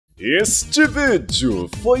Este vídeo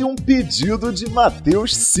foi um pedido de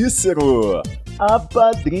Matheus Cícero.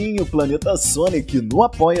 Apadrinhe o Planetasonic no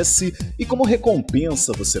Apoia.se e como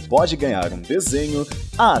recompensa você pode ganhar um desenho,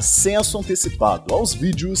 acesso antecipado aos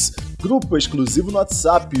vídeos, grupo exclusivo no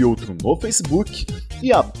WhatsApp e outro no Facebook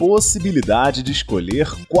e a possibilidade de escolher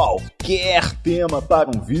qualquer tema para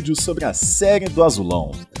um vídeo sobre a série do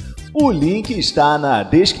Azulão. O link está na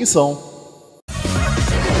descrição.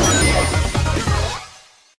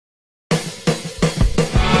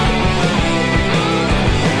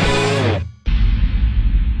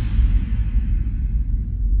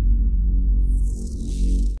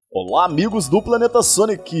 Olá amigos do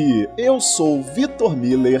Planetasonic, eu sou o Vitor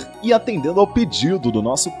Miller e atendendo ao pedido do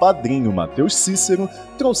nosso padrinho Matheus Cícero,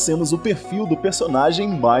 trouxemos o perfil do personagem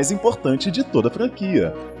mais importante de toda a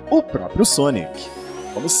franquia, o próprio Sonic.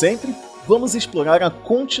 Como sempre, vamos explorar a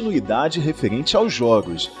continuidade referente aos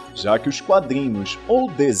jogos, já que os quadrinhos ou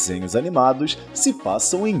desenhos animados se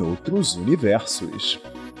passam em outros universos.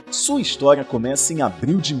 Sua história começa em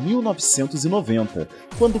abril de 1990,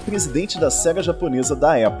 quando o presidente da SEGA japonesa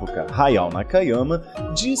da época, Hayao Nakayama,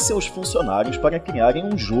 disse aos funcionários para criarem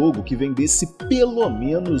um jogo que vendesse pelo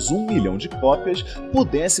menos 1 milhão de cópias,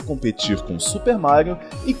 pudesse competir com Super Mario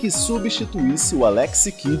e que substituísse o Alex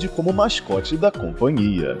Kidd como mascote da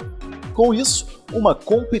companhia. Com isso, uma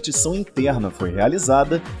competição interna foi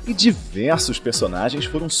realizada e diversos personagens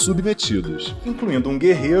foram submetidos, incluindo um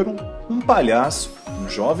guerreiro, um palhaço, um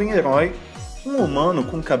jovem herói, um humano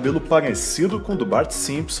com cabelo parecido com o do Bart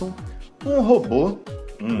Simpson, um robô,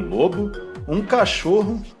 um lobo, um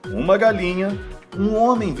cachorro, uma galinha, um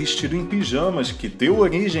homem vestido em pijamas que deu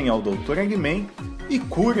origem ao Dr. Eggman e,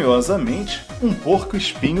 curiosamente, um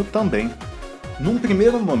porco-espinho também. Num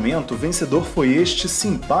primeiro momento, o vencedor foi este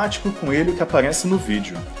simpático coelho que aparece no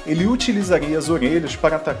vídeo. Ele utilizaria as orelhas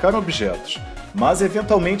para atacar objetos, mas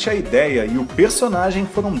eventualmente a ideia e o personagem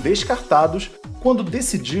foram descartados quando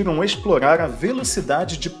decidiram explorar a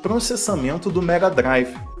velocidade de processamento do Mega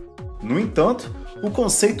Drive. No entanto, o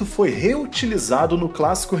conceito foi reutilizado no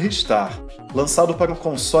clássico Ristar, lançado para o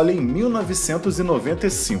console em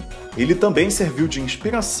 1995. Ele também serviu de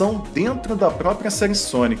inspiração dentro da própria série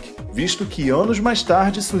Sonic, visto que anos mais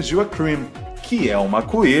tarde surgiu a Cream, que é uma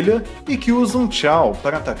coelha e que usa um tchau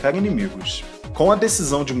para atacar inimigos. Com a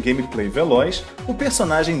decisão de um gameplay veloz, o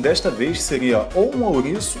personagem desta vez seria ou um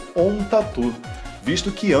ouriço ou um tatu,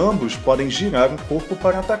 visto que ambos podem girar um corpo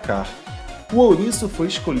para atacar. O ouriço foi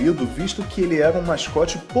escolhido visto que ele era um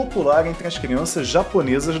mascote popular entre as crianças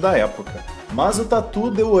japonesas da época, mas o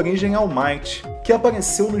tatu deu origem ao Might, que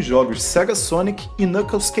apareceu nos jogos Sega Sonic e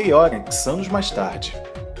Knuckles Chaotix anos mais tarde.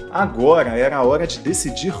 Agora era a hora de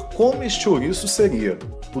decidir como este ouriço seria.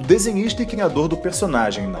 O desenhista e criador do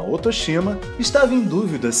personagem, Naoto Shima, estava em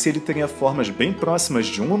dúvida se ele teria formas bem próximas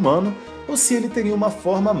de um humano ou se ele teria uma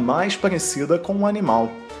forma mais parecida com um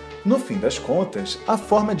animal. No fim das contas, a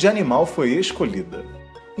forma de animal foi escolhida.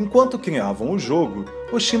 Enquanto criavam o jogo,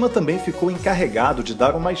 Oshima também ficou encarregado de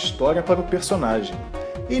dar uma história para o personagem.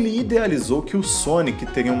 Ele idealizou que o Sonic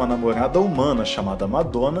teria uma namorada humana chamada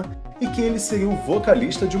Madonna e que ele seria o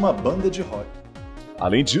vocalista de uma banda de rock.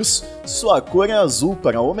 Além disso, sua cor é azul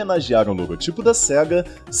para homenagear o logotipo da SEGA,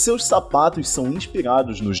 seus sapatos são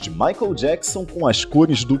inspirados nos de Michael Jackson com as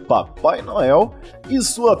cores do Papai Noel e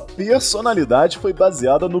sua personalidade foi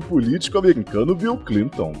baseada no político americano Bill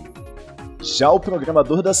Clinton. Já o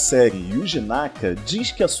programador da série, Yuji Naka,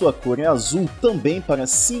 diz que a sua cor é azul também para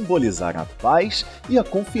simbolizar a paz e a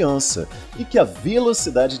confiança, e que a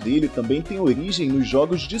velocidade dele também tem origem nos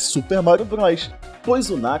jogos de Super Mario Bros., pois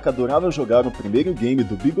o Naka adorava jogar o primeiro game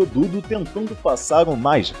do Bigodudo tentando passar o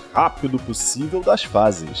mais rápido possível das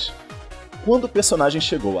fases. Quando o personagem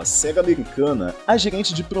chegou à SEGA americana, a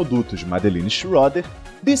gerente de produtos Madeline Schroeder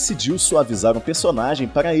decidiu suavizar o personagem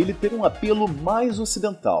para ele ter um apelo mais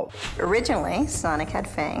ocidental. Originally, Sonic had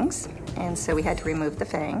fangs, and so we had to remove the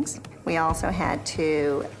fangs. We also had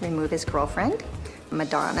to remove his girlfriend,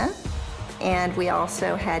 Madonna, and we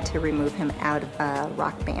also had to remove him out of a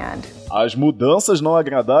rock band. As mudanças não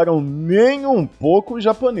agradaram nem um pouco os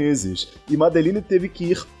japoneses, e Madeline teve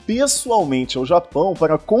que ir pessoalmente ao Japão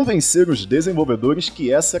para convencer os desenvolvedores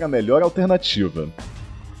que essa era a melhor alternativa.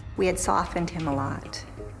 We had softened him a lot,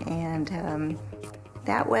 and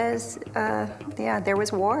that was, there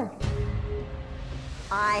was war.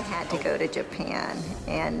 I had to go to Japan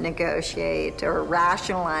and negotiate or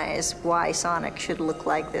rationalize why Sonic should look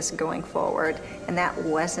like this going forward, and that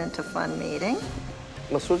wasn't a fun meeting.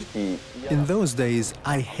 In those days,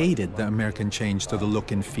 I hated the American change to the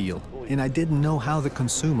look and feel, and I didn't know how the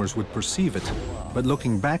consumers would perceive it. But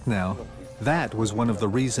looking back now, that was one of the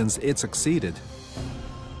reasons it succeeded.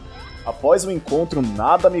 Após um encontro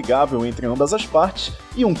nada amigável entre ambas as partes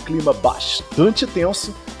e um clima bastante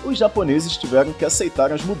tenso, os japoneses tiveram que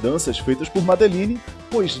aceitar as mudanças feitas por Madeline,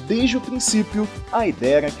 pois desde o princípio a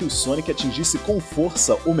ideia era que o Sonic atingisse com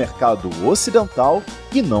força o mercado ocidental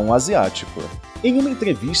e não asiático. Em uma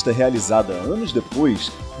entrevista realizada anos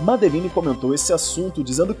depois, Madeline comentou esse assunto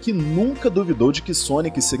dizendo que nunca duvidou de que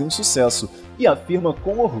Sonic seria um sucesso e afirma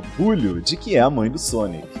com orgulho de que é a mãe do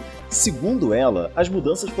Sonic. Segundo ela, as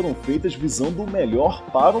mudanças foram feitas visando o melhor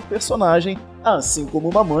para o personagem, assim como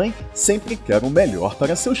uma mãe sempre quer o melhor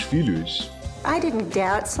para seus filhos. I didn't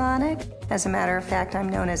doubt Sonic. As a matter of fact, I'm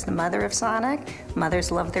known as the mother of Sonic.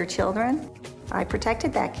 Mothers love their children. I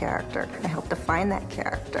protected that character. I helped define that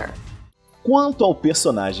character. Quanto ao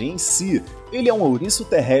personagem em si, ele é um ouriço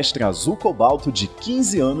terrestre azul cobalto de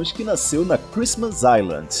 15 anos que nasceu na Christmas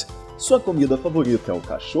Island. Sua comida favorita é o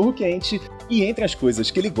cachorro-quente e entre as coisas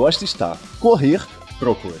que ele gosta está correr,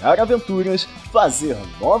 procurar aventuras, fazer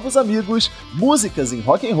novos amigos, músicas em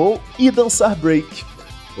rock and roll e dançar break.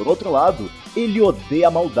 Por outro lado, ele odeia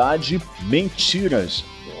a maldade, mentiras,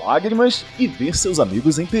 lágrimas e ver seus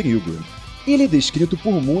amigos em perigo. Ele é descrito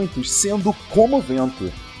por muitos sendo como o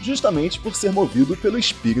vento, justamente por ser movido pelo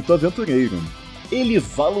espírito aventureiro. Ele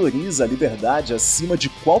valoriza a liberdade acima de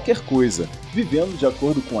qualquer coisa, vivendo de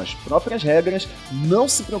acordo com as próprias regras, não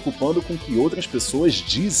se preocupando com o que outras pessoas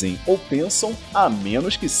dizem ou pensam, a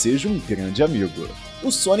menos que seja um grande amigo.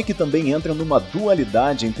 O Sonic também entra numa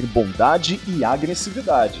dualidade entre bondade e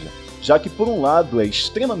agressividade, já que por um lado é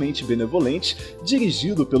extremamente benevolente,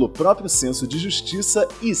 dirigido pelo próprio senso de justiça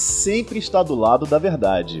e sempre está do lado da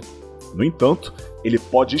verdade. No entanto, ele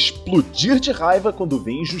pode explodir de raiva quando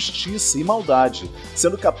vê injustiça e maldade,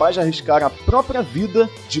 sendo capaz de arriscar a própria vida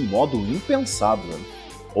de modo impensado.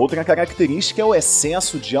 Outra característica é o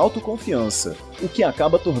excesso de autoconfiança, o que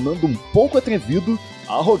acaba tornando um pouco atrevido,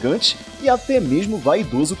 arrogante e até mesmo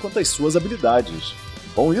vaidoso quanto às suas habilidades.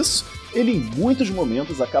 Com isso, ele em muitos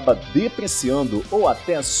momentos acaba depreciando ou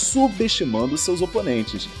até subestimando seus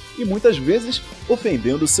oponentes, e muitas vezes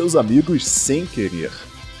ofendendo seus amigos sem querer.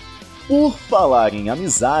 Por falar em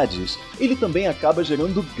amizades, ele também acaba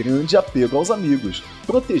gerando grande apego aos amigos,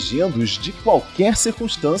 protegendo-os de qualquer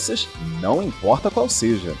circunstância, não importa qual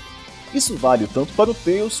seja. Isso vale tanto para o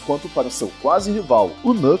Tails quanto para o seu quase rival,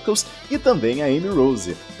 o Knuckles, e também a Amy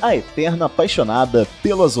Rose, a eterna apaixonada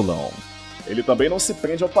pelo azulão. Ele também não se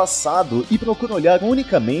prende ao passado e procura olhar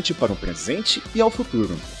unicamente para o presente e ao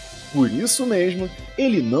futuro. Por isso mesmo,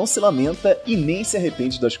 ele não se lamenta e nem se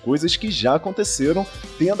arrepende das coisas que já aconteceram,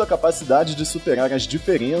 tendo a capacidade de superar as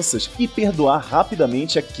diferenças e perdoar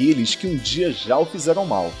rapidamente aqueles que um dia já o fizeram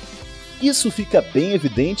mal. Isso fica bem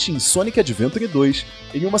evidente em Sonic Adventure 2,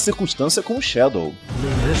 em uma circunstância com o Shadow.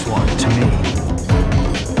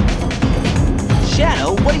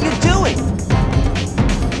 Shadow, what are you doing?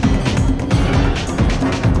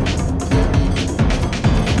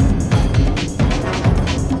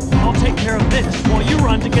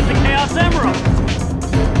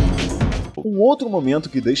 Um outro momento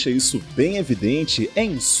que deixa isso bem evidente é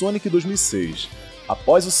em Sonic 2006.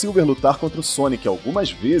 Após o Silver lutar contra o Sonic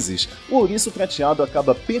algumas vezes, o ouriço prateado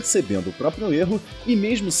acaba percebendo o próprio erro e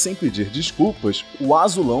mesmo sem pedir desculpas, o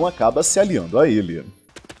azulão acaba se aliando a ele.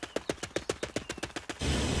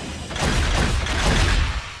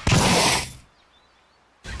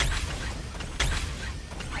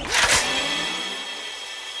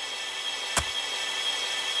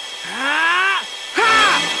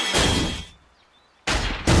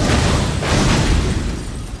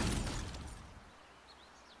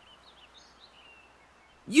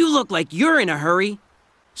 You look like you're in a hurry.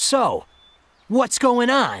 So, what's going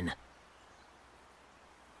on?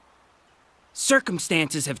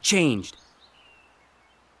 Circumstances have changed.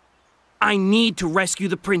 I need to rescue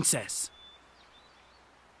the princess.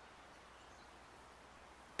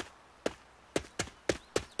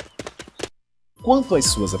 Quanto às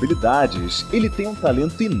suas habilidades, ele tem um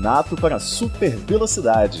talento inato para a super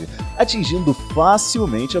velocidade, atingindo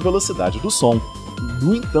facilmente a velocidade do som.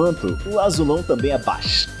 No entanto, o azulão também é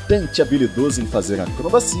bastante habilidoso em fazer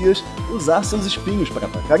acrobacias, usar seus espinhos para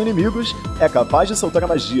atacar inimigos, é capaz de soltar a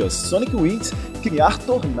magia Sonic Wind, criar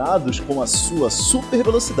tornados com a sua super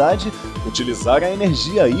velocidade, utilizar a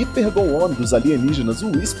energia Hyper Go-On dos alienígenas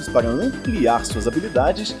Wisps para ampliar suas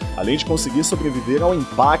habilidades, além de conseguir sobreviver ao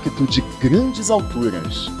impacto de grandes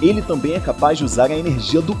alturas. Ele também é capaz de usar a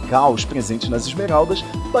energia do caos presente nas esmeraldas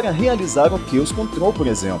para realizar o Chaos Control, por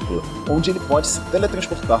exemplo, onde ele pode se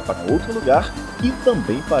teletransportar para outro lugar e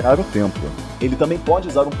também parar o tempo. Ele também pode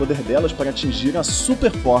usar um poder delas para atingir a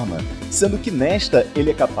super forma, sendo que nesta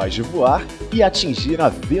ele é capaz de voar e atingir a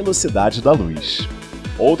velocidade da luz.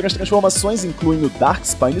 Outras transformações incluem o Dark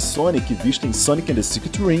Spine Sonic, visto em Sonic and the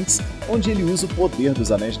Secret Rings, onde ele usa o poder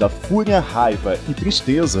dos anéis da fúria, raiva e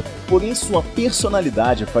tristeza, porém sua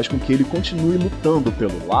personalidade faz com que ele continue lutando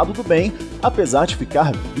pelo lado do bem, apesar de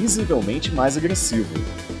ficar visivelmente mais agressivo.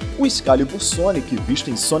 O Excalibur Sonic,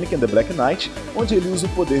 visto em Sonic and the Black Knight, onde ele usa o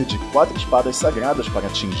poder de 4 espadas sagradas para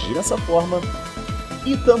atingir essa forma.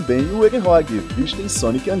 E também o Hedgehog, visto em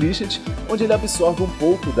Sonic Unleashed, onde ele absorve um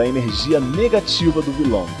pouco da energia negativa do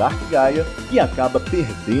vilão Dark Gaia e acaba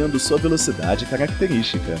perdendo sua velocidade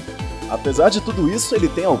característica. Apesar de tudo isso, ele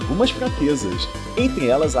tem algumas fraquezas, entre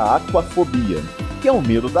elas a aquafobia, que é o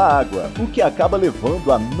medo da água, o que acaba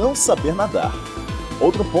levando a não saber nadar.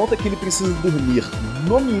 Outro ponto é que ele precisa dormir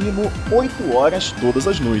no mínimo 8 horas todas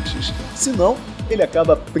as noites, senão ele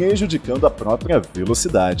acaba prejudicando a própria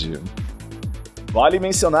velocidade. Vale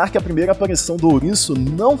mencionar que a primeira aparição do ouriço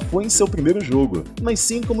não foi em seu primeiro jogo, mas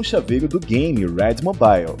sim como chaveiro do game Red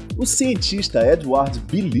Mobile. O cientista Edward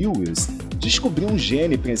B. Lewis descobriu um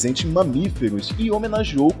gene presente em mamíferos e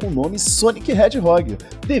homenageou com o nome Sonic Hedgehog,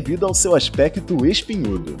 devido ao seu aspecto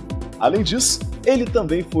espinhudo. Além disso, ele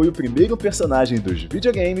também foi o primeiro personagem dos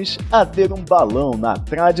videogames a ter um balão na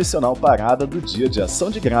tradicional parada do Dia de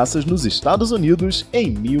Ação de Graças nos Estados Unidos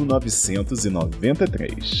em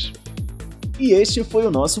 1993. E este foi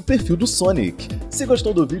o nosso perfil do Sonic. Se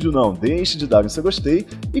gostou do vídeo, não deixe de dar o seu gostei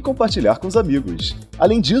e compartilhar com os amigos.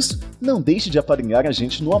 Além disso, não deixe de apadrinhar a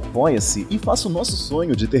gente no Apoia.se e faça o nosso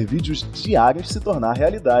sonho de ter vídeos diários se tornar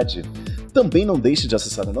realidade. Também não deixe de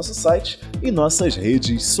acessar o nosso site e nossas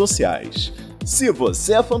redes sociais. Se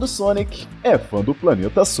você é fã do Sonic, é fã do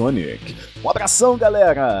Planeta Sonic. Um abração,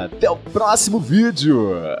 galera! Até o próximo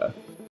vídeo!